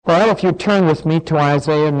Well, if you turn with me to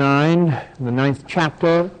Isaiah 9, the 9th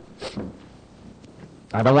chapter,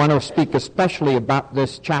 I don't want to speak especially about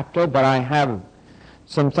this chapter, but I have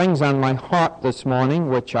some things on my heart this morning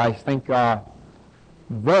which I think are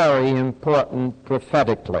very important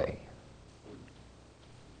prophetically.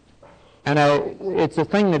 And it's a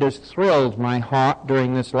thing that has thrilled my heart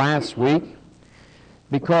during this last week,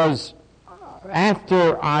 because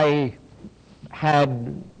after I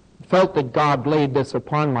had felt that God laid this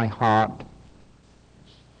upon my heart,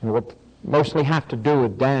 and it would mostly have to do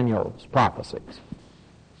with Daniel's prophecies,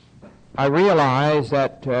 I realized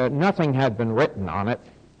that nothing had been written on it,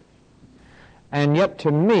 and yet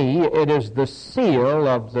to me it is the seal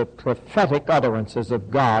of the prophetic utterances of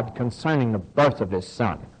God concerning the birth of His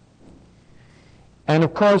Son. And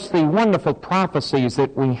of course the wonderful prophecies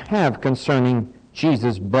that we have concerning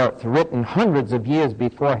Jesus' birth, written hundreds of years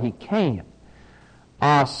before He came,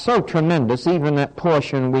 are so tremendous. Even that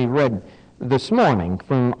portion we read this morning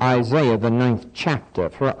from Isaiah, the 9th chapter,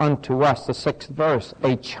 for unto us, the 6th verse,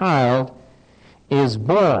 a child is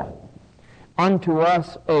born, unto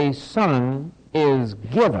us a son is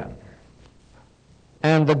given,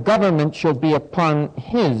 and the government shall be upon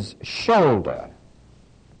his shoulder.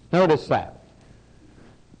 Notice that.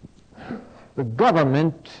 The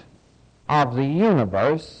government of the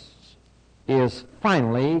universe is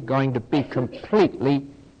finally going to be completely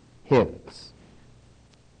His.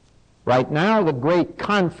 Right now, the great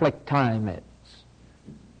conflict time is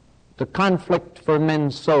the conflict for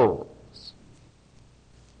men's souls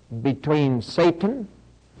between Satan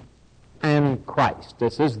and Christ.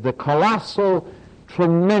 This is the colossal,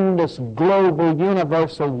 tremendous, global,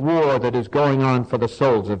 universal war that is going on for the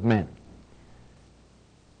souls of men.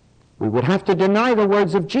 We would have to deny the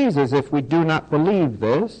words of Jesus if we do not believe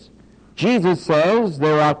this. Jesus says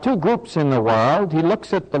there are two groups in the world. He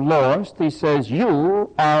looks at the lost. He says,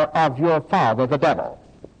 you are of your father, the devil.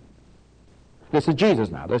 This is Jesus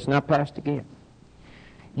now. This is not Pastor Gill.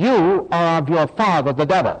 You are of your father, the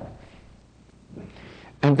devil.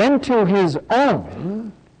 And then to his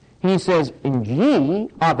own, he says, and ye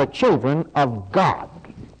are the children of God.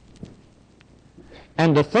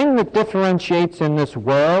 And the thing that differentiates in this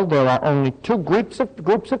world, there are only two groups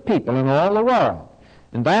of people in all the world.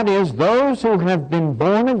 And that is those who have been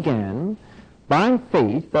born again by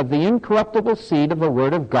faith of the incorruptible seed of the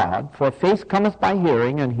Word of God, for faith cometh by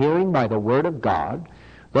hearing, and hearing by the Word of God.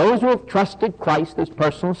 Those who have trusted Christ as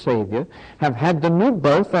personal Savior have had the new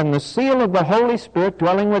birth and the seal of the Holy Spirit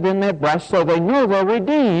dwelling within their breasts, so they know they're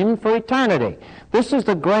redeemed for eternity. This is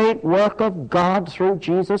the great work of God through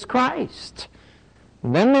Jesus Christ.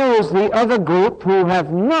 And then there is the other group who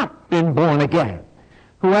have not been born again,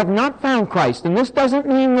 who have not found Christ. And this doesn't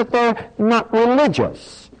mean that they're not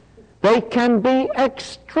religious. They can be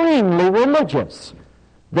extremely religious.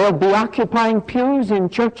 They'll be occupying pews in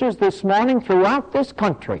churches this morning throughout this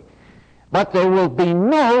country. But there will be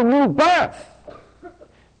no new birth,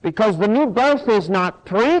 because the new birth is not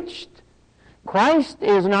preached. Christ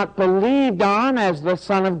is not believed on as the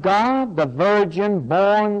Son of God, the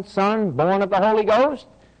virgin-born Son, born of the Holy Ghost.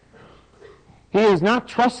 He is not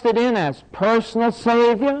trusted in as personal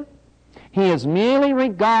Savior. He is merely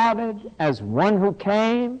regarded as one who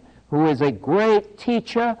came, who is a great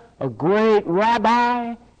teacher, a great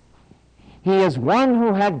rabbi. He is one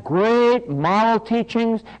who had great moral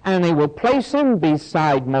teachings, and they will place him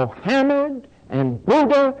beside Mohammed and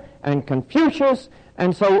Buddha and Confucius,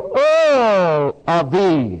 and so all of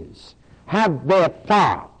these have their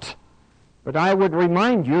part. But I would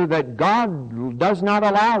remind you that God does not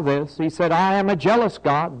allow this. He said, I am a jealous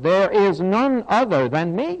God. There is none other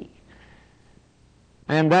than me.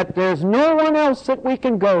 And that there's no one else that we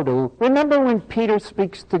can go to. Remember when Peter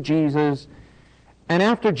speaks to Jesus, and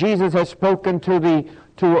after Jesus has spoken to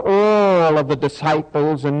all of the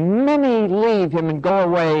disciples, and many leave him and go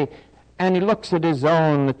away, and he looks at his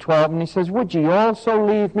own, the 12, and he says, would ye also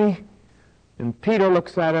leave me? And Peter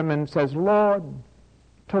looks at him and says, Lord,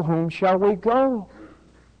 to whom shall we go?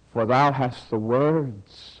 For thou hast the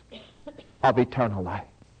words of eternal life.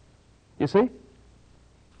 You see?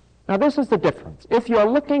 Now this is the difference. If you're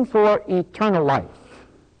looking for eternal life,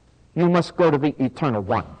 you must go to the eternal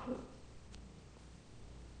one.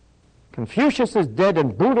 Confucius is dead,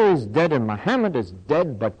 and Buddha is dead, and Muhammad is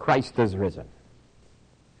dead, but Christ is risen.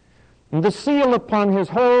 And the seal upon his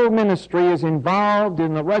whole ministry is involved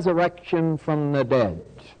in the resurrection from the dead.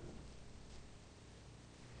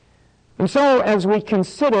 And so as we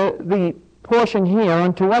consider the portion here,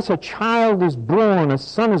 unto us a child is born, a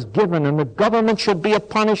son is given, and the government shall be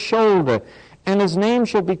upon his shoulder, and his name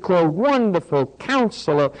shall be called Wonderful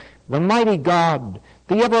Counselor, the Mighty God,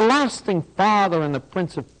 the everlasting Father and the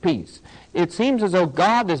Prince of Peace. It seems as though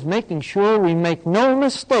God is making sure we make no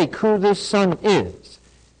mistake who this Son is.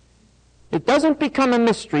 It doesn't become a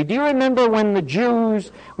mystery. Do you remember when the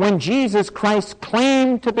Jews, when Jesus Christ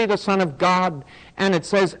claimed to be the Son of God, and it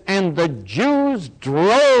says, and the Jews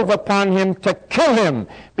drove upon him to kill him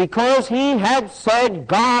because he had said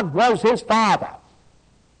God was his Father.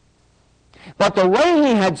 But the way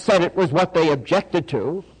he had said it was what they objected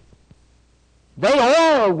to. They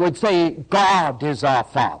all would say God is our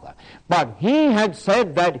Father. But he had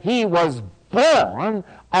said that he was born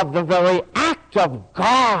of the very act of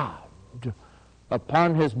God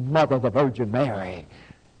upon his mother, the Virgin Mary,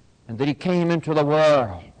 and that he came into the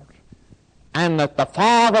world, and that the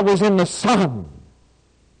Father was in the Son.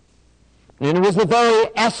 And it was the very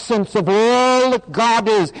essence of all that God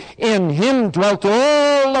is. In him dwelt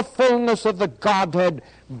all the fullness of the Godhead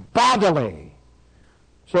bodily.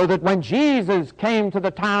 So that when Jesus came to the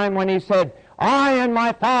time when he said, I and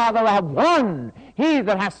my Father are one. He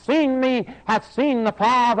that hath seen me hath seen the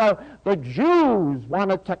Father. The Jews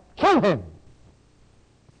wanted to kill him.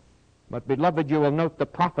 But, beloved, you will note the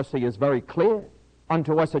prophecy is very clear.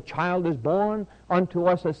 Unto us a child is born, unto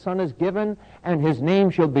us a son is given, and his name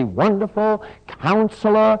shall be Wonderful,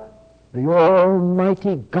 Counselor, the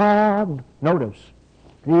Almighty God. Notice,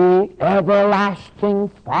 the Everlasting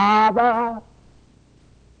Father.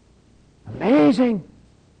 Amazing.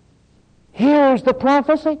 Here's the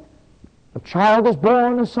prophecy. A child is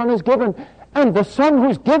born, a son is given, and the Son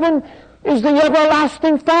who's given is the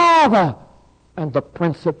Everlasting Father and the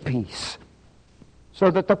Prince of Peace. So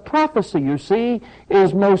that the prophecy, you see,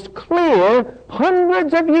 is most clear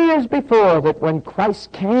hundreds of years before, that when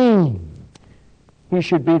Christ came, he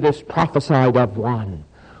should be this prophesied of one,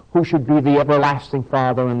 who should be the Everlasting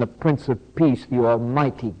Father and the Prince of Peace, the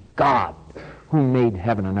Almighty God, who made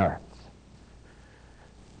heaven and earth.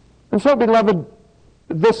 And so, beloved,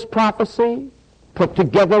 this prophecy, put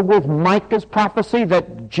together with Micah's prophecy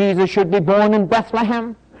that Jesus should be born in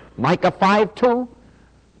Bethlehem, Micah 5:2,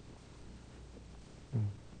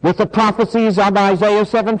 with the prophecies of Isaiah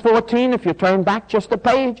 7:14, if you turn back just a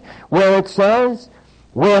page, where it says,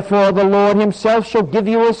 Wherefore the Lord himself shall give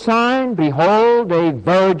you a sign, behold, a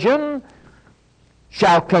virgin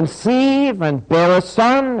shall conceive and bear a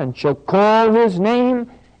son, and shall call his name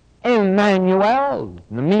Emmanuel.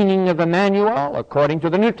 The meaning of Emmanuel, according to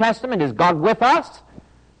the New Testament, is God with us.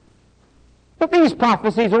 But these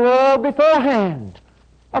prophecies are all beforehand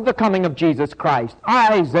of the coming of Jesus Christ.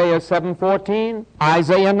 Isaiah 7:14,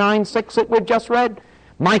 Isaiah 9:6 that we've just read,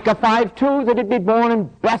 Micah 5:2 that he'd be born in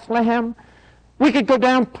Bethlehem. We could go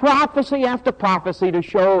down prophecy after prophecy to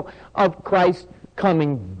show of Christ's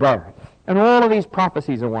coming birth. And all of these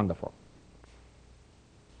prophecies are wonderful.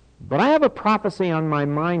 But I have a prophecy on my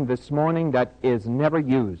mind this morning that is never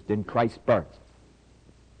used in Christ's birth.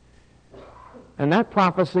 And that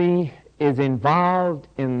prophecy is involved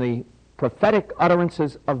in the prophetic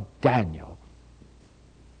utterances of Daniel.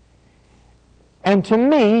 And to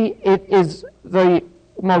me, it is the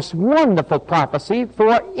most wonderful prophecy,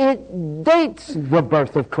 for it dates the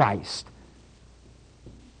birth of Christ,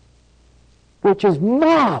 which is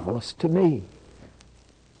marvelous to me.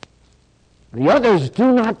 The others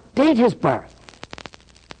do not date his birth,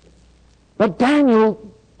 but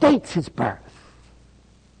Daniel dates his birth.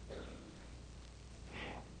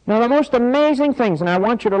 Now, the most amazing things, and I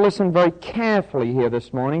want you to listen very carefully here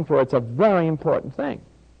this morning, for it's a very important thing.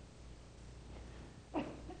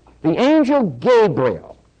 The angel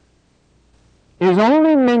Gabriel is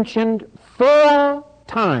only mentioned 4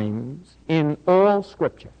 times in all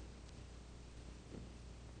Scripture.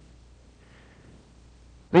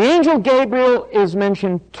 The angel Gabriel is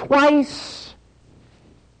mentioned twice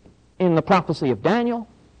in the prophecy of Daniel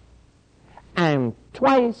and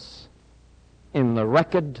twice in the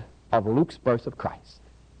record of Luke's birth of Christ.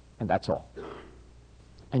 And that's all.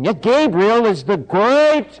 And yet Gabriel is the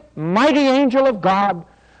great, mighty angel of God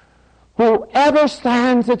who ever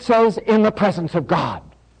stands, it says, in the presence of God.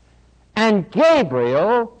 And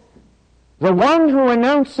Gabriel, the one who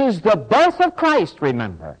announces the birth of Christ,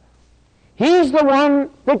 remember, he's the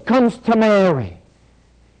one that comes to Mary.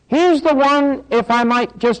 He's the one, if I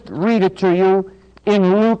might just read it to you,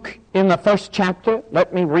 in Luke, in the 1st chapter.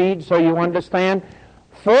 Let me read so you understand.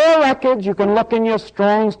 4 records. You can look in your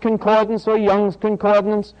Strong's Concordance or Young's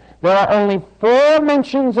Concordance. There are only 4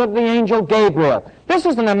 mentions of the angel Gabriel. This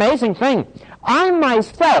is an amazing thing. I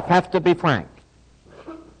myself have to be frank.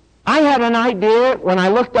 I had an idea when I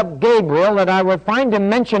looked up Gabriel that I would find him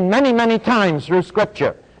mentioned many, many times through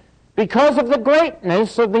Scripture because of the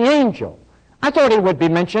greatness of the angel. I thought he would be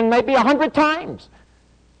mentioned maybe 100 times.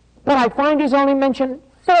 But I find he's only mentioned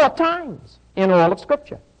 4 times in all of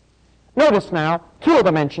Scripture. Notice now, 2 of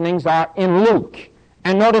the mentionings are in Luke.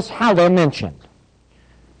 And notice how they're mentioned.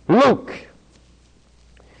 Luke,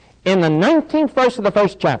 in the 19th verse of the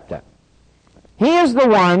 1st chapter, he is the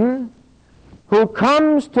one who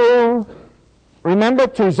comes to, remember,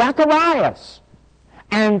 to Zacharias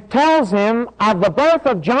and tells him of the birth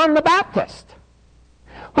of John the Baptist,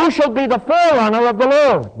 who shall be the forerunner of the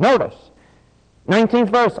Lord. Notice, 19th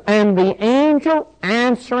verse, and the angel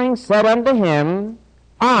answering said unto him,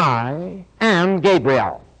 I am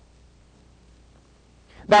Gabriel,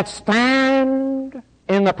 that stand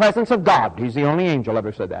in the presence of God. He's the only angel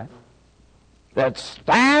ever said that. That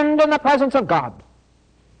stand in the presence of God.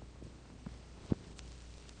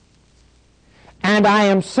 And I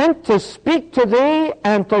am sent to speak to thee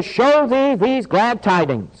and to show thee these glad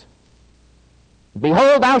tidings.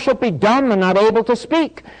 Behold, thou shalt be dumb and not able to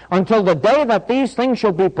speak until the day that these things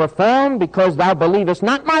shall be performed, because thou believest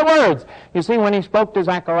not my words. You see, when he spoke to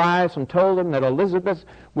Zacharias and told him that Elizabeth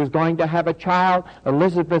was going to have a child,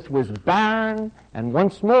 Elizabeth was barren, and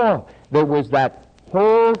once more there was that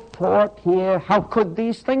whole thought here, how could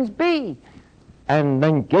these things be? And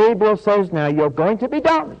then Gabriel says, now you're going to be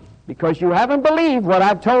dumb, because you haven't believed what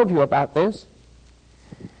I've told you about this.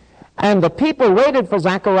 And the people waited for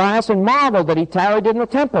Zacharias and marveled that he tarried in the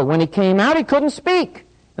temple. When he came out, he couldn't speak.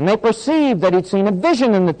 And they perceived that he'd seen a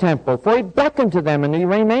vision in the temple, for he beckoned to them, and he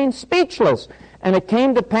remained speechless. And it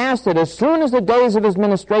came to pass that as soon as the days of his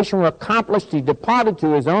ministration were accomplished, he departed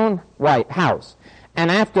to his own house. And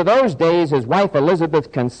after those days his wife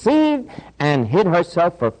Elizabeth conceived and hid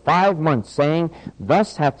herself for 5 months, saying,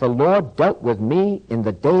 Thus hath the Lord dealt with me in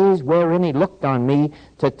the days wherein he looked on me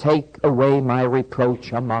to take away my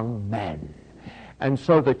reproach among men. And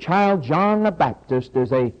so the child John the Baptist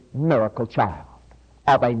is a miracle child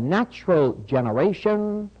of a natural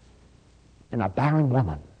generation in a barren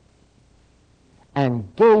woman.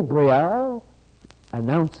 And Gabriel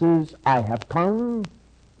announces, I have come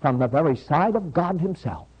from the very side of God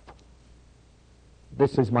himself.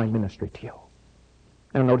 This is my ministry to you.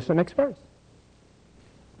 And notice the next verse.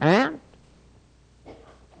 And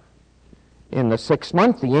in the 6th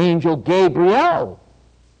month, the angel Gabriel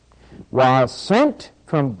was sent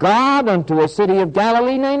from God unto a city of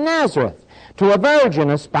Galilee named Nazareth, to a virgin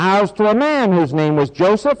espoused to a man whose name was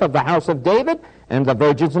Joseph of the house of David, and the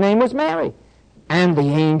virgin's name was Mary. And the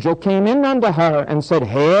angel came in unto her and said,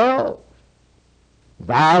 Hail,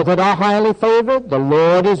 thou that art highly favored, the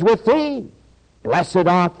Lord is with thee. Blessed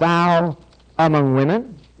art thou among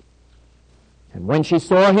women. And when she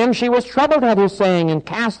saw him, she was troubled at his saying, and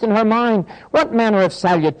cast in her mind what manner of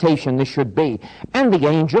salutation this should be. And the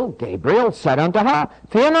angel Gabriel said unto her,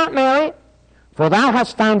 Fear not, Mary, for thou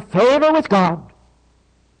hast found favor with God.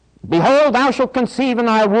 Behold, thou shalt conceive in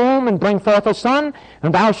thy womb, and bring forth a son,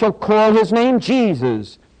 and thou shalt call his name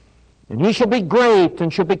Jesus. And he shall be great,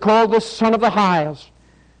 and shall be called the Son of the Highest.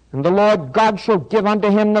 And the Lord God shall give unto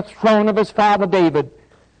him the throne of his father David.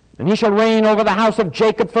 And he shall reign over the house of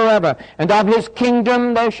Jacob forever. And of his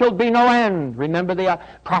kingdom there shall be no end. Remember the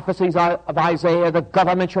prophecies of Isaiah, the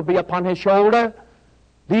government shall be upon his shoulder.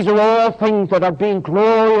 These are all things that are being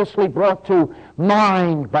gloriously brought to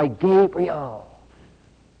mind by Gabriel.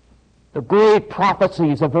 The great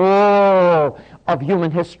prophecies of all of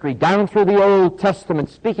human history, down through the Old Testament,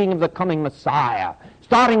 speaking of the coming Messiah,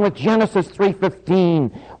 starting with Genesis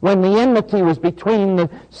 3:15, when the enmity was between the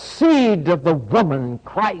seed of the woman,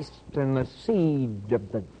 Christ, and the seed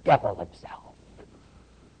of the devil himself.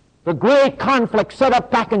 The great conflict set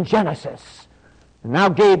up back in Genesis. And now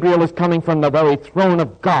Gabriel is coming from the very throne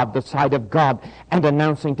of God, the side of God, and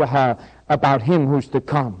announcing to her about him who's to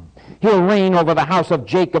come. He'll reign over the house of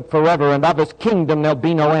Jacob forever, and of his kingdom there'll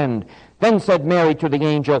be no end. Then said Mary to the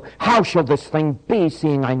angel, How shall this thing be,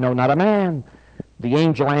 seeing I know not a man? The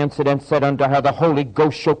angel answered and said unto her, The Holy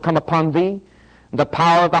Ghost shall come upon thee, and the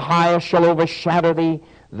power of the highest shall overshadow thee.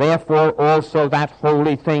 Therefore also that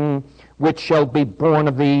holy thing which shall be born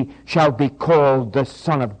of thee shall be called the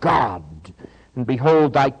Son of God. And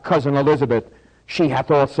behold, thy cousin Elizabeth, she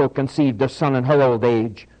hath also conceived a son in her old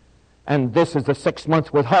age. And this is the 6th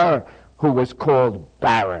month with her, who was called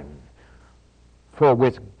barren. For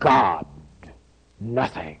with God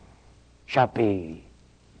nothing shall be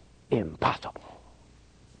impossible.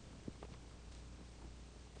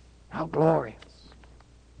 How glorious.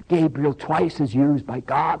 Gabriel twice is used by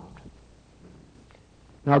God.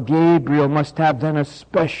 Now Gabriel must have then a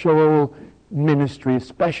special ministry, a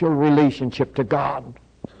special relationship to God.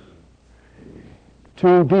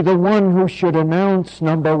 to be the one who should announce,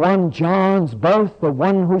 number one, John's birth, the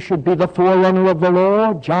one who should be the forerunner of the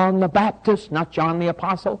Lord, John the Baptist, not John the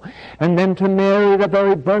Apostle, and then to Mary, the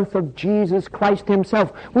very birth of Jesus Christ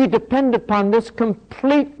himself. We depend upon this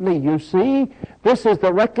completely, you see. This is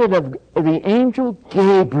the record of the angel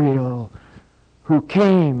Gabriel, who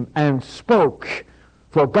came and spoke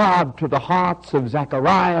for God to the hearts of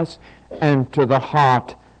Zacharias and to the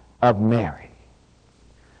heart of Mary.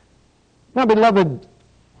 Now, beloved,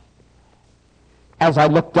 as I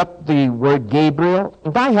looked up the word Gabriel,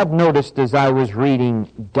 and I have noticed as I was reading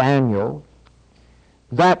Daniel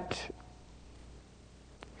that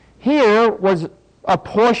here was a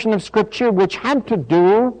portion of Scripture which had to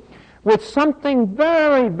do with something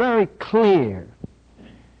very, very clear.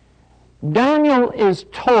 Daniel is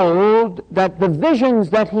told that the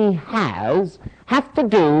visions that he has have to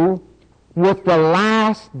do with the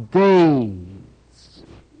last days.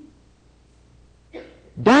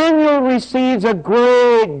 Daniel receives a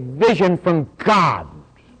great vision from God.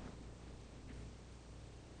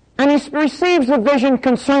 And he receives a vision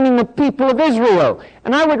concerning the people of Israel.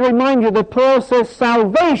 And I would remind you that Paul says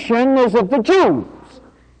salvation is of the Jews.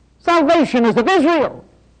 Salvation is of Israel.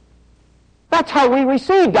 That's how we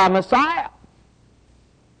received our Messiah.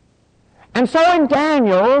 And so in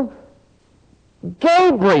Daniel,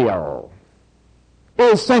 Gabriel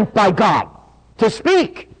is sent by God to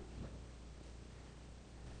speak.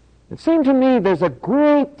 It seemed to me there's a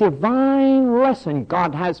great divine lesson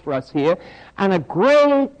God has for us here, and a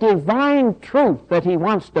great divine truth that he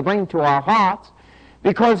wants to bring to our hearts,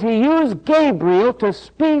 because he used Gabriel to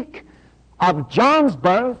speak of John's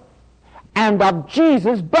birth and of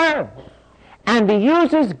Jesus' birth. And he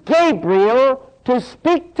uses Gabriel to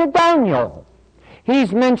speak to Daniel.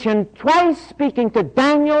 He's mentioned twice speaking to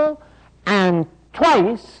Daniel and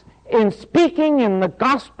twice in speaking in the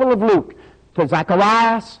Gospel of Luke to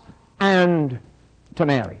Zacharias and to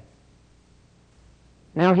Mary.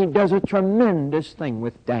 Now he does a tremendous thing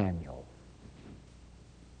with Daniel.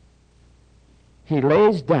 He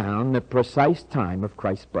lays down the precise time of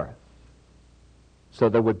Christ's birth so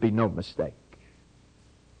there would be no mistake.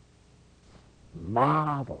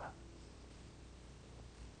 Marvelous.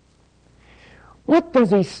 What does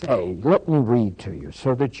he say? Let me read to you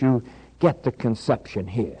so that you get the conception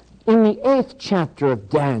here. In the 8th chapter of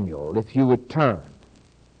Daniel, if you would turn,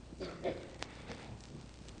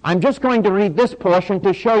 I'm just going to read this portion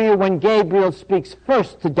to show you when Gabriel speaks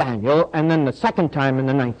first to Daniel and then the second time in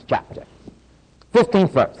the 9th chapter.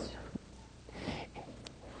 15th verse.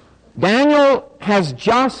 Daniel has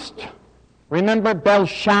just, remember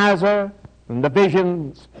Belshazzar and the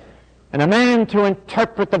visions, and a man to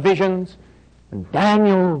interpret the visions, and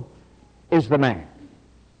Daniel is the man.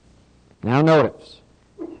 Now notice.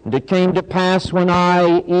 And it came to pass when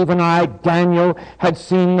I, even I, Daniel, had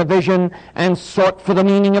seen the vision and sought for the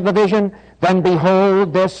meaning of the vision, then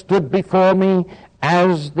behold, there stood before me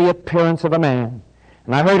as the appearance of a man.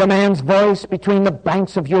 And I heard a man's voice between the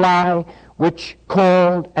banks of Ulai, which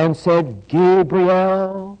called and said,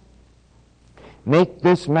 Gabriel, make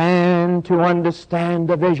this man to understand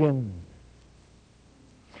the vision.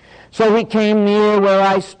 So he came near where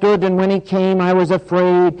I stood, and when he came, I was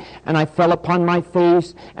afraid, and I fell upon my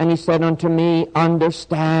face, and he said unto me,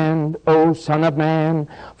 Understand, O Son of Man,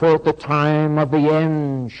 for at the time of the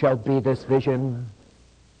end shall be this vision.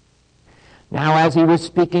 Now as he was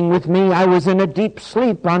speaking with me, I was in a deep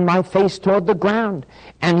sleep on my face toward the ground,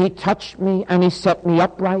 and he touched me, and he set me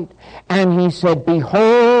upright, and he said,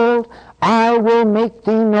 Behold, I will make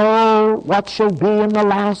thee know what shall be in the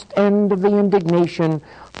last end of the indignation,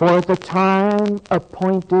 for at the time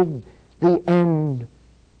appointed the end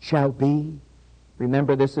shall be.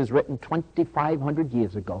 Remember, this is written 2,500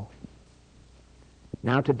 years ago.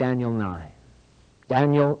 Now to Daniel 9.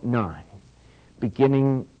 Daniel 9,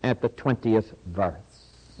 beginning at the 20th verse.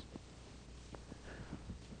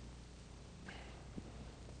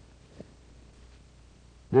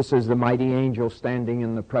 This is the mighty angel standing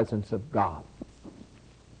in the presence of God.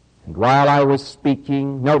 And while I was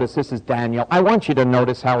speaking, notice this is Daniel. I want you to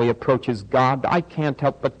notice how he approaches God. I can't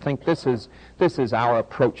help but think this is our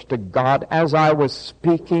approach to God. As I was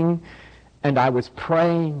speaking and I was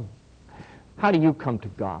praying, how do you come to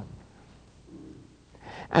God?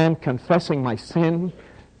 And confessing my sin.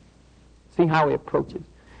 See how he approaches.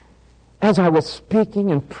 As I was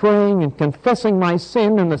speaking and praying and confessing my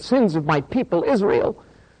sin and the sins of my people Israel,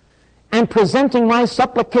 and presenting my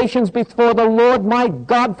supplications before the Lord my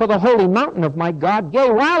God for the holy mountain of my God. Yea,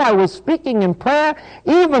 while I was speaking in prayer,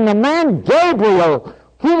 even the man Gabriel,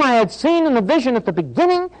 whom I had seen in the vision at the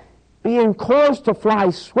beginning, being caused to fly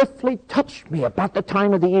swiftly, touched me about the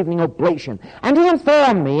time of the evening oblation. And he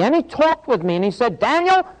informed me, and he talked with me, and he said,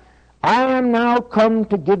 Daniel, I am now come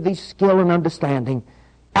to give thee skill and understanding.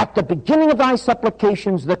 At the beginning of thy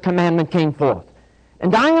supplications the commandment came forth.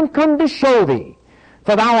 And I am come to show thee,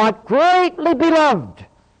 for thou art greatly beloved.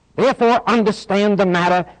 Therefore understand the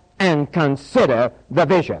matter and consider the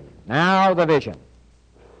vision. Now the vision.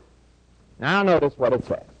 Now notice what it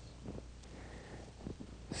says.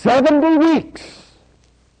 70 weeks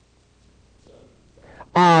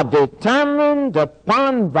are determined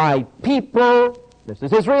upon thy people, this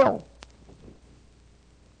is Israel,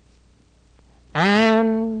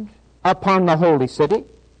 and upon the holy city,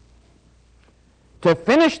 to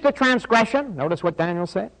finish the transgression, notice what Daniel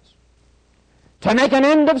says, to make an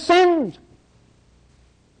end of sins,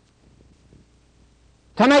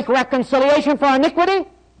 to make reconciliation for iniquity,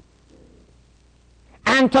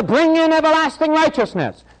 and to bring in everlasting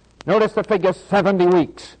righteousness. Notice the figure 70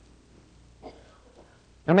 weeks.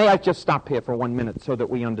 Now may I just stop here for 1 minute so that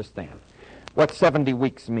we understand what 70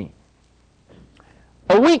 weeks mean.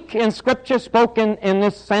 A week in Scripture spoken in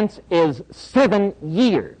this sense is 7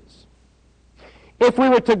 years. If we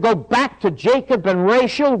were to go back to Jacob and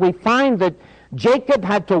Rachel, we find that Jacob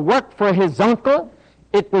had to work for his uncle.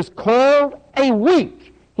 It was called a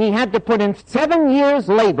week. He had to put in 7 years'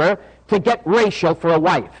 labor to get Rachel for a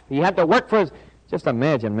wife. He had to work for his... Just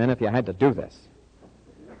imagine, men, if you had to do this.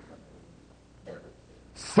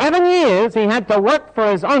 7 years he had to work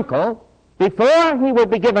for his uncle before he would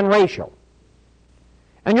be given Rachel.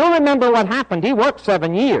 And you'll remember what happened. He worked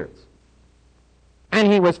 7 years.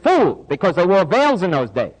 And he was fooled because they wore veils in those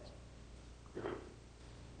days.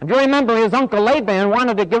 And you remember his uncle Laban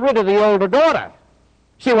wanted to get rid of the older daughter.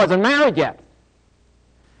 She wasn't married yet.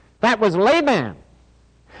 That was Laban.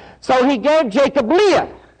 So he gave Jacob Leah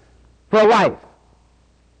for a wife.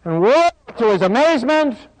 And whoa, to his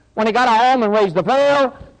amazement, when he got home and raised the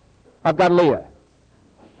veil, I've got Leah.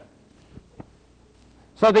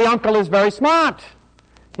 So the uncle is very smart.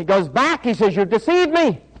 He goes back, he says, you deceived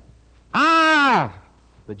me. Ah,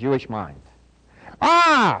 the Jewish mind.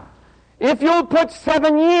 Ah, if you'll put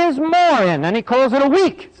 7 years more in, and he calls it a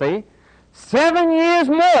week, see? 7 years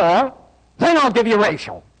more, then I'll give you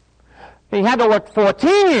Rachel. He had to work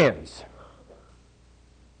 14 years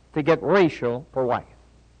to get Rachel for wife.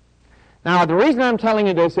 Now, the reason I'm telling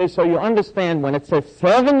you this is so you understand when it says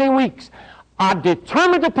 70 weeks are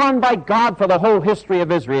determined upon by God for the whole history of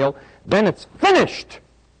Israel, then it's finished.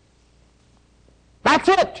 That's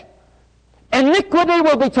it. Iniquity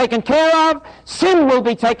will be taken care of. Sin will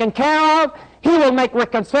be taken care of. He will make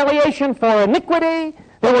reconciliation for iniquity.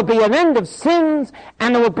 There will be an end of sins,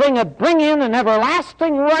 and it will bring in an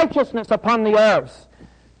everlasting righteousness upon the earth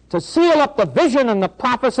to seal up the vision and the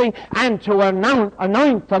prophecy and to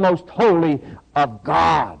anoint the most holy of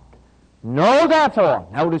God. Know therefore,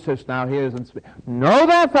 notice this now, know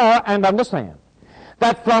therefore and understand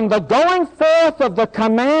that from the going forth of the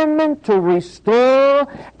commandment to restore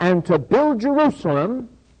and to build Jerusalem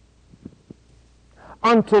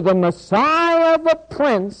unto the Messiah the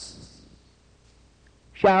Prince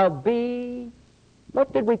shall be,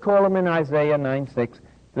 what did we call him in Isaiah 9:6?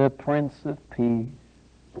 The Prince of Peace.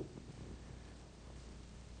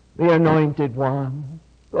 The Anointed One.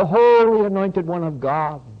 The Holy Anointed One of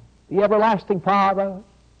God. The Everlasting Father.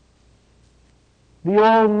 The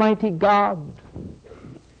Almighty God.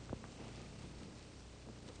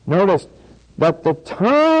 Notice that the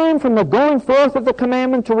time from the going forth of the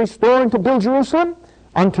commandment to restore and to build Jerusalem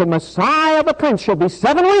unto Messiah the Prince shall be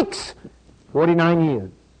 7 weeks. 49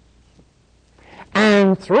 years.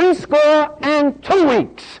 And 62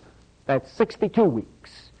 weeks. That's 62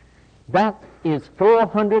 weeks. That is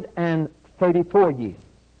 434 years.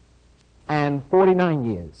 And 49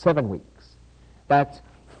 years, 7 weeks. That's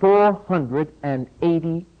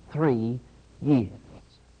 483 years.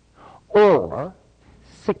 Or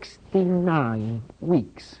 69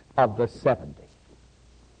 weeks of the 70.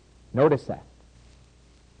 Notice that.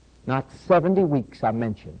 Not 70 weeks are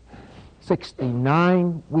mentioned.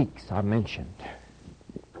 69 weeks are mentioned.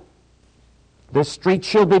 The street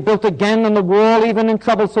shall be built again, and the wall even in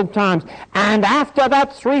troublesome times. And after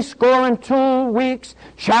that 62 weeks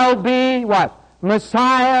shall be what?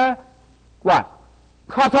 Messiah, what?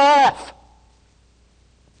 Cut off.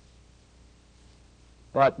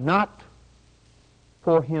 But not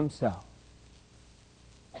for himself.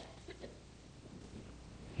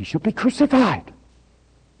 He shall be crucified.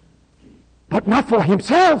 But not for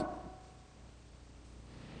himself,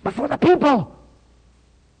 but for the people.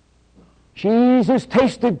 Jesus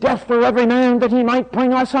tasted death for every man that he might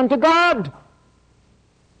bring us unto God.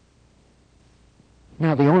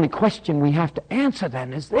 Now, the only question we have to answer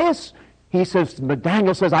then is this. He says, but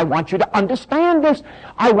Daniel says, I want you to understand this.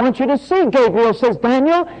 I want you to see. Gabriel says,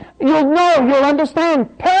 Daniel, you'll know, you'll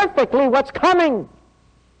understand perfectly what's coming.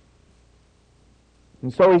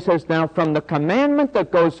 And so he says, now from the commandment that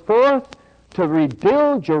goes forth to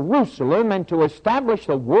rebuild Jerusalem and to establish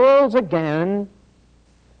the worlds again,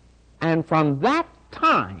 and from that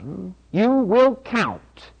time you will count.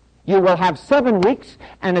 You will have 7 weeks,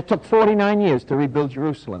 and it took 49 years to rebuild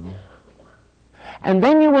Jerusalem. And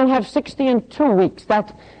then you will have 60 and 2 weeks.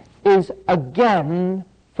 That is again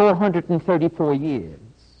 434 years.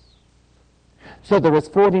 So there was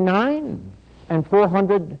 49 and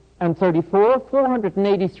 434,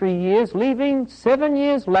 483 years, leaving 7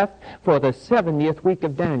 years left for the 70th week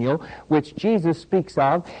of Daniel, which Jesus speaks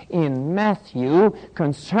of in Matthew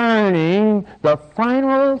concerning the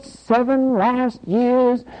final 7 last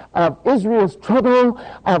years of Israel's trouble,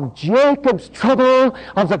 of Jacob's trouble,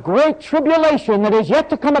 of the great tribulation that is yet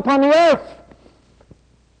to come upon the earth.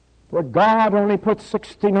 But God only put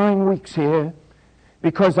 69 weeks here,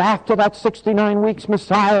 because after that 69 weeks,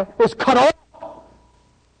 Messiah is cut off.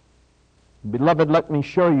 Beloved, let me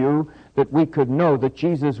show you that we could know that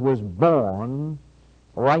Jesus was born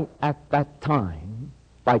right at that time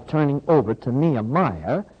by turning over to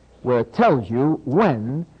Nehemiah, where it tells you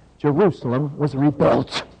when Jerusalem was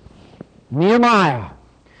rebuilt. Nehemiah,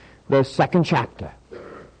 the 2nd chapter.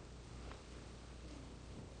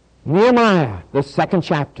 Nehemiah, the 2nd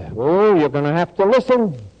chapter. Oh, you're going to have to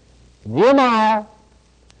listen. Nehemiah.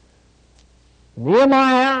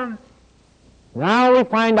 Now we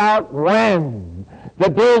find out when the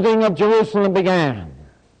building of Jerusalem began.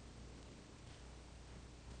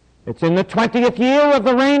 It's in the 20th year of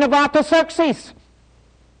the reign of Artaxerxes.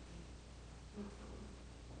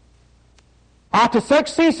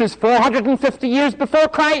 Artaxerxes is 450 years before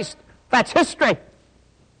Christ. That's history.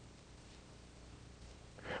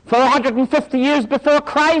 450 years before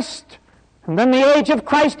Christ. And then the age of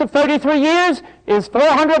Christ of 33 years is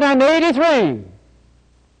 483.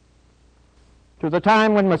 To the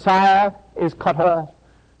time when Messiah is cut off,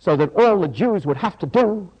 so that all the Jews would have to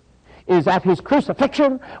do is at his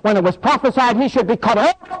crucifixion, when it was prophesied he should be cut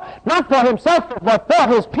off, not for himself, but for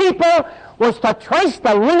his people, was to trace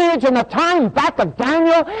the lineage and the time back of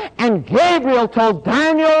Daniel, and Gabriel told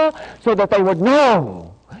Daniel so that they would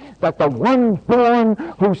know that the one born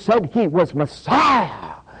who said he was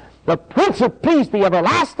Messiah, the Prince of Peace, the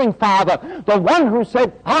everlasting Father, the one who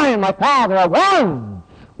said, I and my Father are one,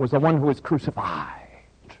 was the one who was crucified.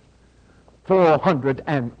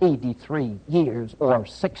 483 years or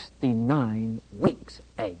 69 weeks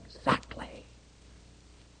exactly.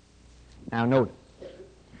 Now notice.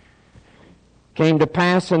 Came to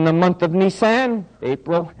pass in the month of Nisan,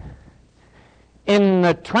 April, in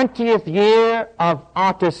the 20th year of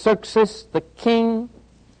Artaxerxes the king,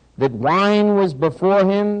 that wine was before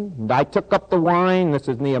him, and I took up the wine, this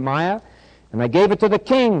is Nehemiah, and I gave it to the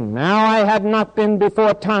king. Now I had not been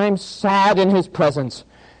before time sad in his presence.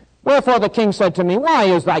 Wherefore the king said to me, Why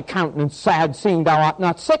is thy countenance sad, seeing thou art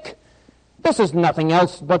not sick? This is nothing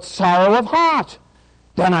else but sorrow of heart.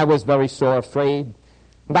 Then I was very sore afraid.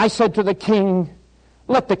 And I said to the king,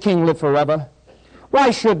 Let the king live forever.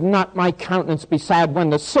 Why should not my countenance be sad when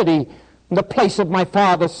the city, the place of my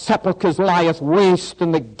father's sepulchres, lieth waste,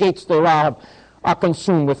 and the gates thereof are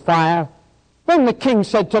consumed with fire? Then the king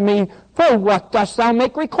said to me, For what dost thou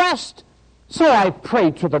make request? So I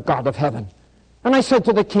prayed to the God of heaven. And I said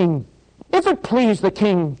to the king, If it please the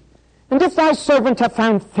king, and if thy servant have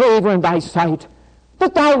found favor in thy sight,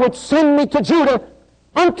 that thou wouldst send me to Judah,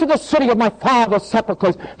 unto the city of my father's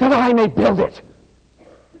sepulchres, that I may build it.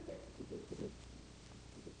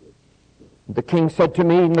 The king said to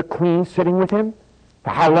me, and the queen sitting with him, For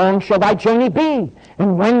how long shall thy journey be?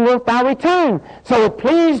 And when wilt thou return? So it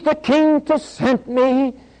pleased the king to send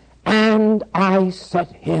me, and I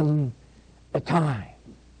set him a time.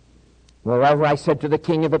 Moreover, I said to the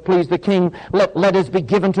king, If it please the king, let letters be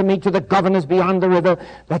given to me to the governors beyond the river,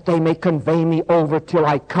 that they may convey me over till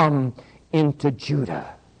I come into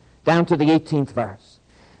Judah. Down to the 18th verse.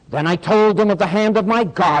 Then I told them of the hand of my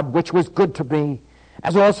God, which was good to me,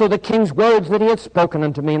 as also the king's words that he had spoken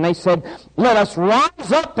unto me. And they said, Let us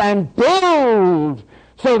rise up and build.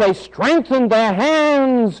 So they strengthened their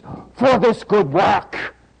hands for this good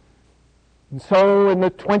work. And so in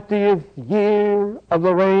the 20th year of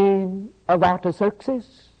the reign of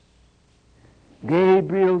Artaxerxes,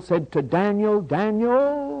 Gabriel said to Daniel,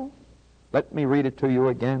 Daniel, let me read it to you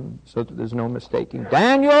again so that there's no mistaking.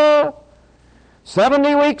 Daniel,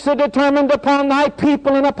 70 weeks are determined upon thy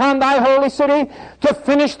people and upon thy holy city to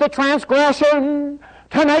finish the transgression,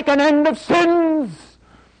 to make an end of sins,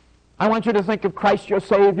 I want you to think of Christ your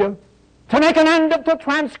Savior, to make an end of the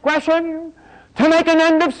transgression, to make an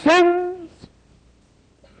end of sins,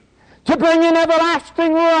 to bring in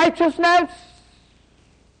everlasting righteousness,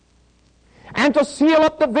 and to seal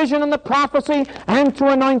up the vision and the prophecy, and to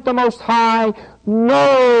anoint the Most High.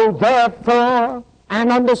 Know, therefore,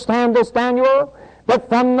 and understand this, Daniel, that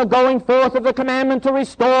from the going forth of the commandment to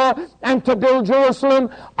restore and to build Jerusalem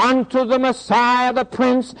unto the Messiah, the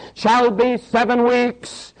Prince, shall be 7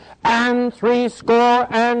 weeks, and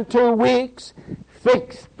 62 weeks,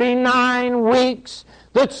 69 weeks.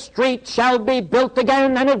 The street shall be built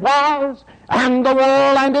again, and it was, and the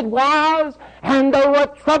wall, and it was, and there were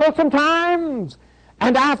troublesome times.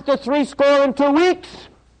 And after 62 weeks,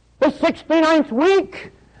 the 69th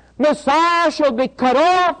week, Messiah shall be cut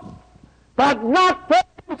off, but not for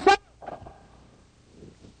himself.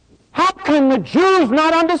 How can the Jews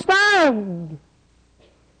not understand?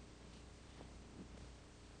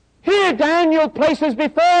 Here Daniel places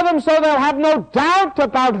before them so they'll have no doubt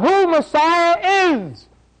about who Messiah is.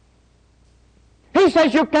 He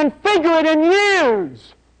says you can figure it in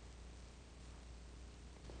years.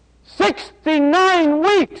 69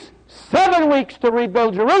 weeks, 7 weeks to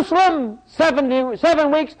rebuild Jerusalem,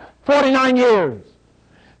 7 weeks, 49 years.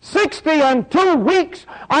 62 weeks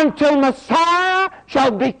until Messiah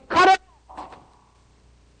shall be cut off,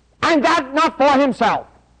 and that not for himself.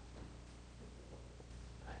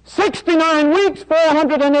 69 weeks,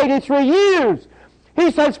 483 years. He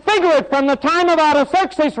says, figure it from the time of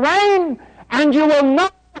Artaxerxes' reign, and you will know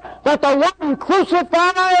that the one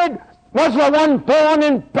crucified was the one born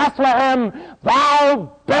in Bethlehem.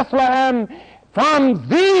 Thou, Bethlehem, from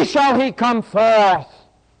thee shall he come forth.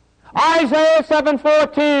 Isaiah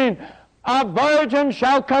 7:14, a virgin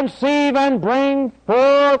shall conceive and bring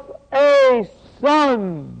forth a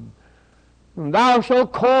son. And thou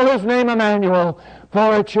shalt call his name Emmanuel,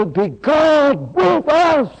 for it shall be God with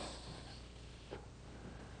us.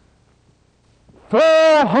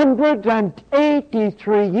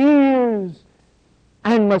 483 years,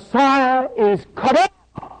 and Messiah is cut off.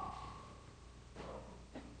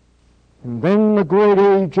 And then the great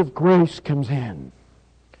age of grace comes in.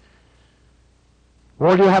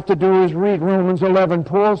 All you have to do is read Romans 11.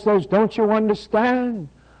 Paul says, don't you understand?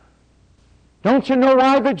 Don't you know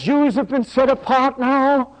why the Jews have been set apart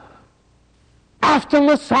now? After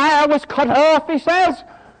Messiah was cut off, he says,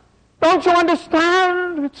 don't you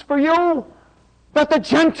understand? It's for you, that the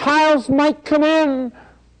Gentiles might come in,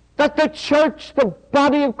 that the church, the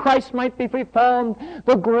body of Christ, might be reformed,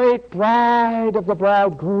 the great bride of the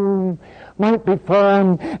bridegroom might be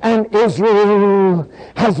formed, and Israel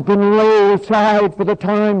has been laid aside for the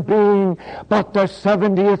time being, but the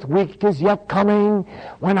 70th week is yet coming,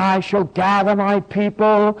 when I shall gather my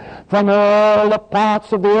people from all the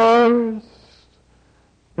parts of the earth.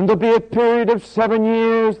 And there'll be a period of 7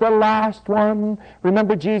 years, the last one.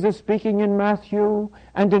 Remember Jesus speaking in Matthew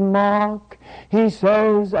and in Mark. He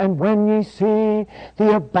says, and when ye see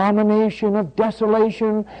the abomination of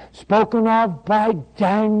desolation spoken of by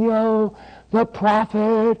Daniel the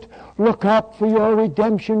prophet, look up, for your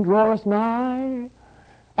redemption draweth nigh.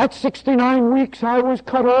 At 69 weeks I was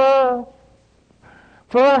cut off.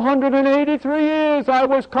 483 years I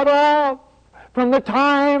was cut off. From the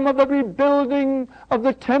time of the rebuilding of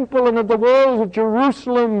the temple and of the walls of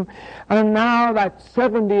Jerusalem, and now that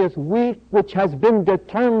 70th week, which has been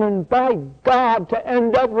determined by God to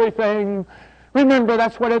end everything. Remember,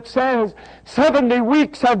 that's what it says. 70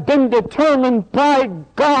 weeks have been determined by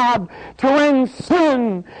God to end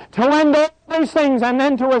sin, to end all these things, and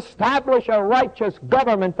then to establish a righteous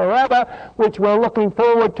government forever, which we're looking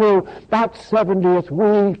forward to, that 70th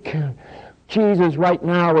week. Jesus right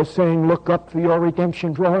now is saying, look up, for your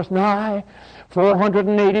redemption draws nigh.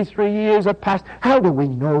 483 years have passed. How do we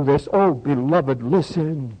know this? Oh, beloved,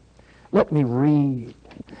 listen. Let me read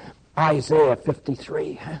Isaiah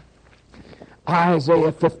 53.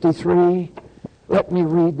 Isaiah 53. Let me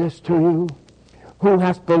read this to you. Who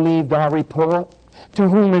hath believed our report? To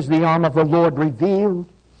whom is the arm of the Lord revealed?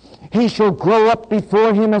 He shall grow up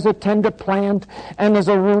before him as a tender plant, and as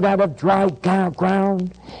a root out of dry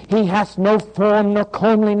ground. He hath no form nor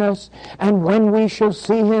comeliness, and when we shall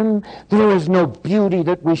see him, there is no beauty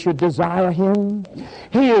that we should desire him.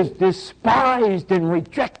 He is despised and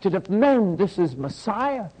rejected of men. This is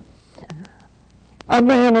Messiah. A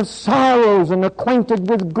man of sorrows and acquainted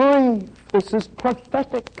with grief. This is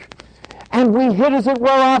prophetic. And we hid, as it were,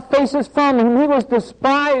 our faces from him. He was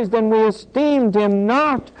despised, and we esteemed him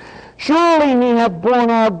not. Surely he hath borne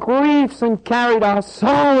our griefs and carried our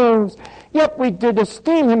sorrows. Yet we did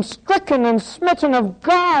esteem him stricken and smitten of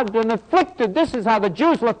God and afflicted. This is how the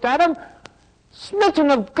Jews looked at him. smitten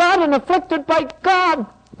of God and afflicted by God,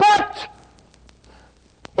 but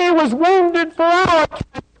he was wounded for our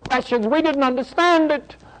transgressions. We didn't understand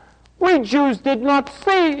it. We Jews did not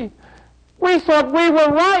see. We thought we were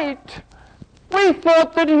right. We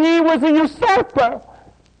thought that he was a usurper.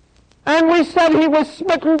 And we said he was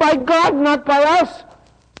smitten by God, not by us.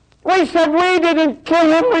 We said we didn't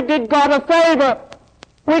kill him, we did God a favor.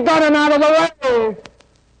 We got him out of the way.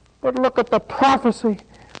 But look at the prophecy.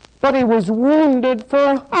 But he was wounded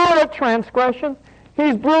for our transgression.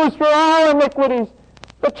 He's bruised for our iniquities.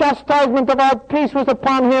 The chastisement of our peace was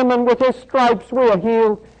upon him, and with his stripes we are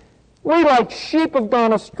healed. We like sheep have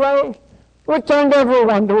gone astray. We turned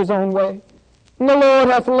everyone to his own way. And the Lord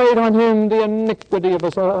hath laid on him the iniquity of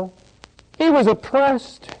us all. He was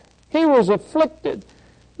oppressed. He was afflicted.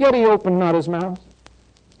 Yet he opened not his mouth.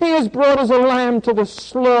 He is brought as a lamb to the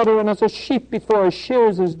slaughter, and as a sheep before his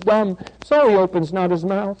shearers is dumb, so he opens not his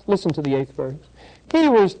mouth. Listen to the 8th verse. He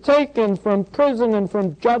was taken from prison and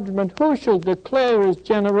from judgment. Who shall declare his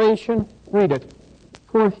generation? Read it.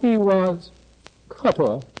 For he was cut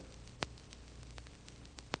off.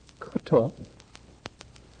 Cut off.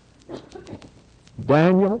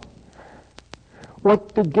 Daniel,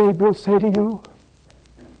 what did Gabriel say to you?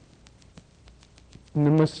 And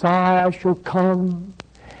the Messiah shall come,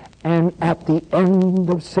 and at the end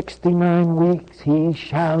of 69 weeks he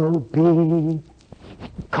shall be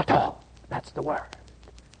cut off. That's the word.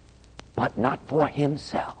 But not for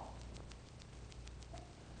himself.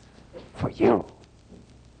 For you.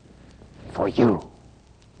 For you.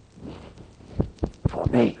 For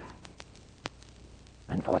me.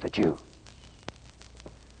 And for the Jews.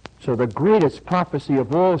 So the greatest prophecy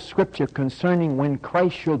of all Scripture concerning when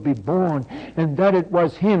Christ shall be born, and that it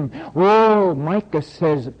was him. Oh, Micah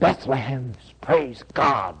says, Bethlehem's, praise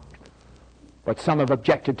God. But some have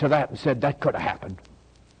objected to that and said that could have happened.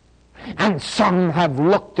 And some have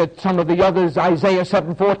looked at some of the others, Isaiah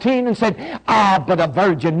 7:14, and said, but a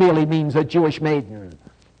virgin merely means a Jewish maiden.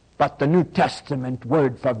 But the New Testament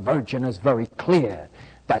word for virgin is very clear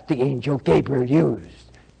that the angel Gabriel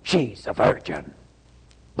used. She's a virgin.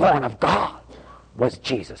 Born of God was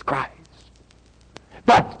Jesus Christ.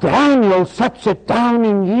 But Daniel sets it down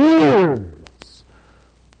in years.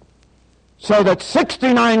 So that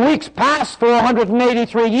 69 weeks pass,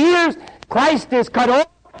 483 years, Christ is cut off,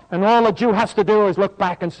 and all a Jew has to do is look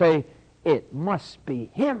back and say, it must be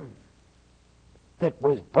him that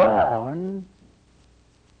was born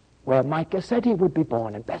where Micah said he would be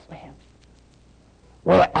born in Bethlehem.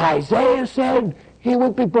 Where Isaiah said he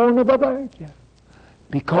would be born of a virgin.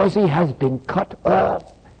 Because he has been cut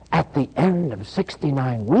off at the end of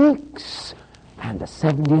 69 weeks, and the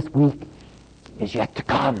 70th week is yet to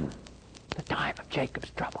come, the time of Jacob's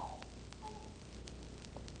trouble.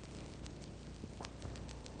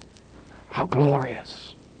 How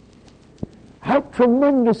glorious. How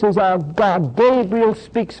tremendous is our God. Gabriel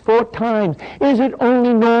speaks 4 times. Is it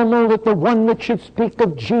only normal that the one that should speak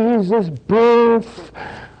of Jesus' birth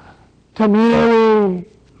to Mary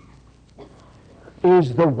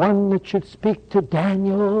is the one that should speak to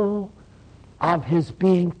Daniel of his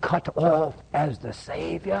being cut off as the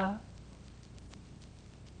Savior?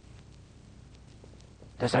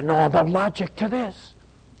 There's a normal logic to this.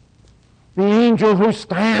 The angel who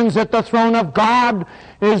stands at the throne of God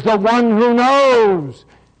is the one who knows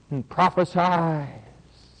and prophesies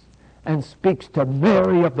and speaks to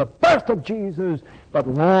Mary of the birth of Jesus. But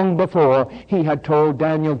long before, he had told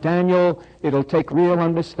Daniel, Daniel, it'll take real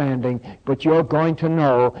understanding, but you're going to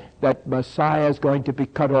know that Messiah is going to be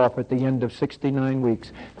cut off at the end of 69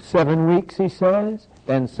 weeks. 7 weeks, he says,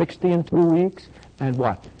 then 60 and 2 weeks, and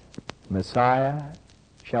what? Messiah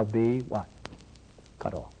shall be what?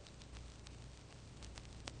 Cut off.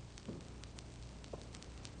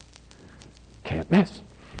 Can't miss.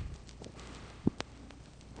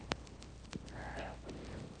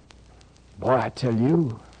 Boy, I tell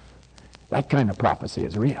you, that kind of prophecy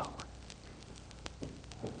is real.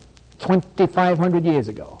 2,500 years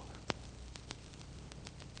ago,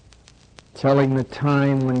 telling the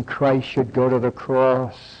time when Christ should go to the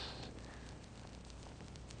cross.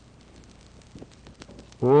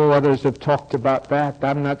 Oh, others have talked about that.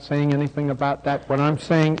 I'm not saying anything about that. What I'm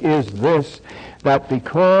saying is this, that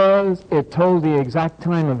because it told the exact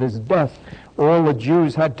time of his death, all the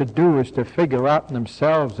Jews had to do is to figure out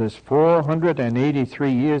themselves as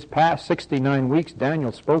 483 years past, 69 weeks.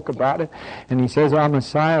 Daniel spoke about it, and he says our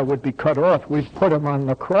Messiah would be cut off. We've put him on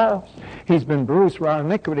the cross. He's been bruised for our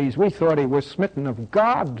iniquities. We thought he was smitten of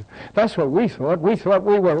God. That's what we thought. We thought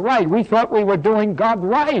we were right. We thought we were doing God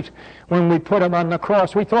right when we put him on the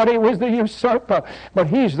cross. We thought he was the usurper, but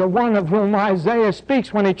he's the one of whom Isaiah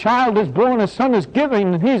speaks. When a child is born, a son Son is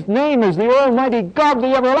giving. His name is the Almighty God,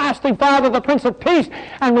 the Everlasting Father, the Prince of Peace.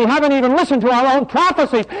 And we haven't even listened to our own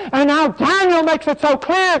prophecies. And now Daniel makes it so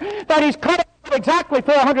clear that he's cut off exactly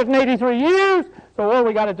 483 years. So all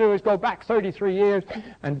we got to do is go back 33 years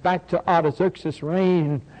and back to Artaxerxes'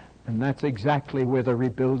 reign. And that's exactly where the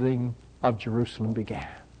rebuilding of Jerusalem began.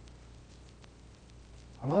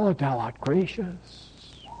 Lord, thou art gracious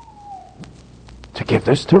to give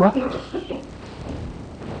this to us.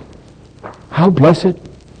 How blessed.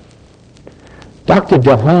 Dr.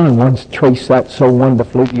 DeHaan once traced that so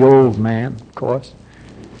wonderfully, the old man, of course.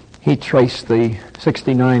 He traced the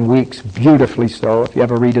 69 weeks beautifully so, if you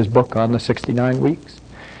ever read his book on the 69 weeks,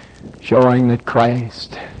 showing that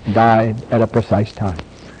Christ died at a precise time.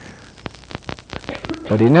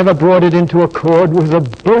 But he never brought it into accord with the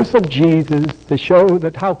birth of Jesus to show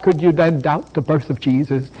that how could you then doubt the birth of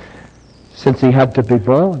Jesus, since he had to be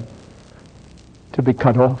born, to be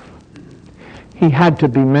cut off. He had to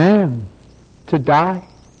be man to die,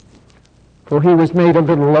 for he was made a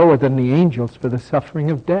little lower than the angels for the suffering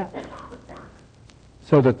of death,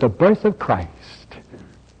 so that the birth of Christ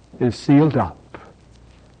is sealed up.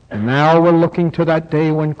 And now we're looking to that day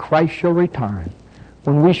when Christ shall return,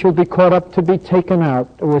 when we shall be caught up to be taken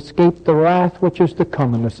out to escape the wrath which is to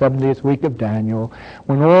come in the 70th week of Daniel,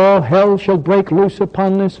 when all hell shall break loose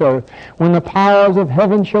upon this earth, when the powers of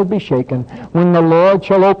heaven shall be shaken, when the Lord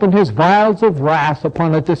shall open his vials of wrath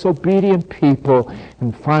upon a disobedient people,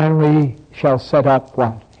 and finally shall set up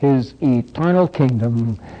what? His eternal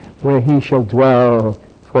kingdom, where he shall dwell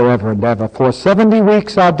forever and ever. For 70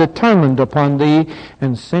 weeks are determined upon thee,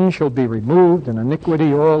 and sin shall be removed, and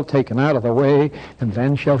iniquity all taken out of the way, and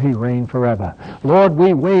then shall he reign forever. Lord,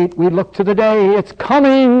 we wait, we look to the day. It's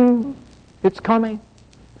coming. It's coming.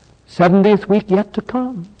 70th week yet to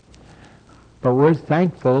come. But we're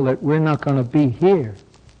thankful that we're not going to be here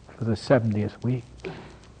for the 70th week.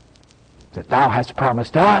 That thou hast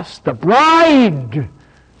promised us, the bride,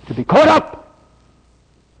 to be caught up.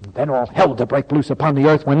 And then all hell to break loose upon the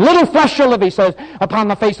earth, when little flesh shall live, he says, upon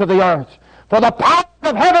the face of the earth. For the powers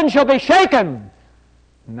of heaven shall be shaken.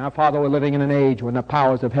 And now, Father, we're living in an age when the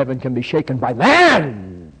powers of heaven can be shaken by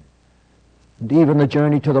man. And even the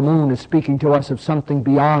journey to the moon is speaking to us of something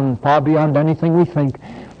beyond, far beyond anything we think.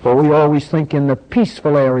 For we always think in the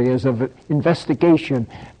peaceful areas of investigation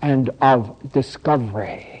and of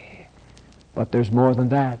discovery. But there's more than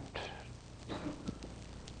that.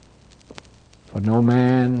 For no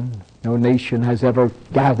man, no nation has ever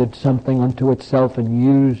gathered something unto itself and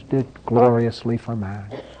used it gloriously for man.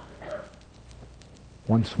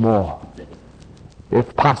 Once more,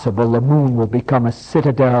 if possible, the moon will become a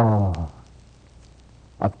citadel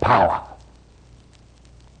of power,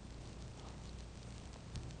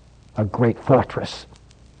 a great fortress,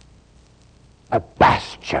 a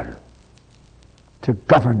bastion to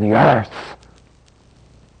govern the earth,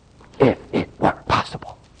 if it were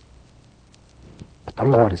possible. But the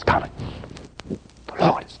Lord is coming. The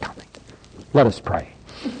Lord is coming. Let us pray.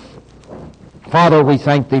 Father, we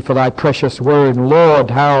thank thee for thy precious word. And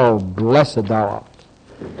Lord, how blessed thou art.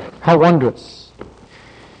 How wondrous.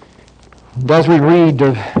 And as we read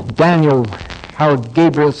of Daniel, how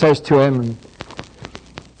Gabriel says to him,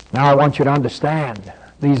 now I want you to understand,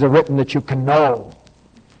 these are written that you can know.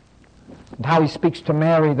 And how he speaks to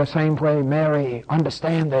Mary the same way, Mary,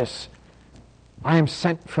 understand this. I am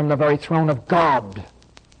sent from the very throne of God.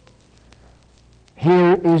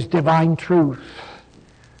 Here is divine truth.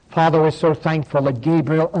 Father, we're so thankful that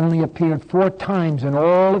Gabriel only appeared 4 times in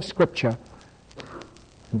all of Scripture.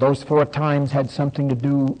 And those 4 times had something to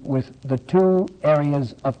do with the 2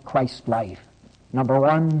 areas of Christ's life. Number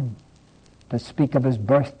 1, to speak of his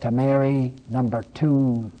birth to Mary. Number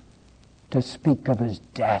 2, to speak of his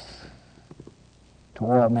death to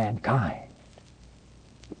all mankind.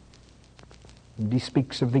 And he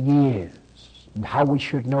speaks of the years and how we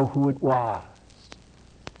should know who it was.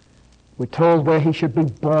 We're told where he should be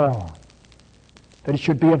born, that he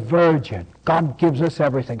should be a virgin. God gives us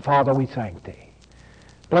everything. Father, we thank thee.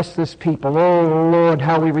 Bless this people. Oh, Lord,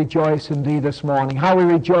 how we rejoice in thee this morning, how we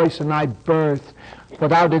rejoice in thy birth. For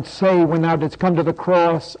thou didst say when thou didst come to the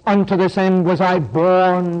cross, unto this end was I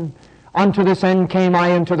born, unto this end came I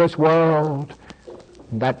into this world.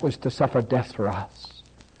 And that was to suffer death for us.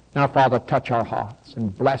 Now, Father, touch our hearts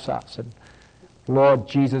and bless us. And Lord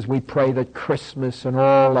Jesus, we pray that Christmas and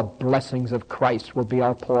all the blessings of Christ will be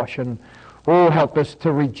our portion. Oh, help us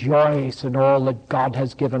to rejoice in all that God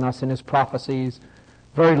has given us in his prophecies.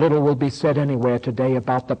 Very little will be said anywhere today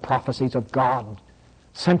about the prophecies of God.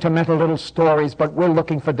 Sentimental little stories, but we're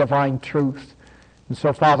looking for divine truth. And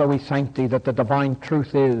so, Father, we thank thee that the divine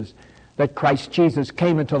truth is that Christ Jesus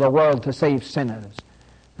came into the world to save sinners,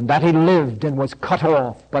 and that he lived and was cut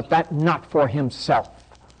off, but that not for himself,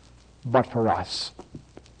 but for us.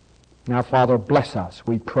 Now, Father, bless us,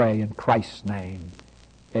 we pray in Christ's name.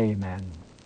 Amen.